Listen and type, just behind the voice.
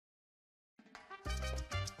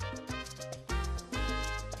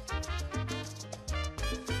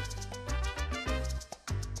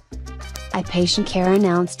iPatientCare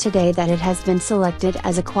announced today that it has been selected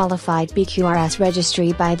as a qualified PQRS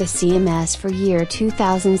registry by the CMS for year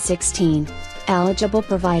 2016. Eligible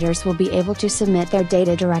providers will be able to submit their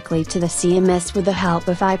data directly to the CMS with the help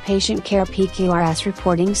of iPatientCare PQRS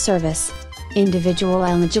reporting service. Individual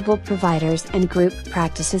eligible providers and group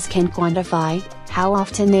practices can quantify how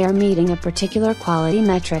often they are meeting a particular quality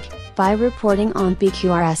metric by reporting on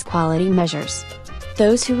PQRS quality measures.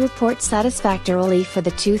 Those who report satisfactorily for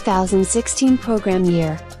the 2016 program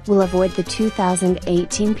year will avoid the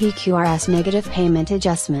 2018 PQRS negative payment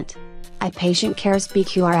adjustment. iPatientCare's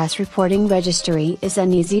PQRS reporting registry is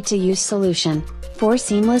an easy-to-use solution for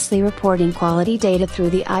seamlessly reporting quality data through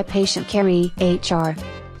the iPatientCare EHR.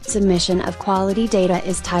 Submission of quality data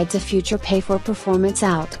is tied to future pay-for-performance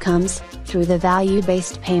outcomes through the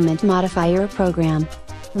value-based payment modifier program.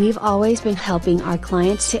 We've always been helping our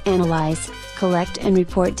clients to analyze, collect and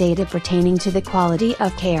report data pertaining to the quality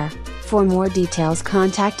of care. For more details,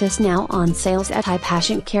 contact us now on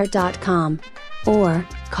sales@iPatientCare.com or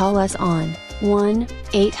call us on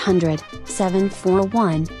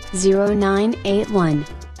 1-800-741-0981.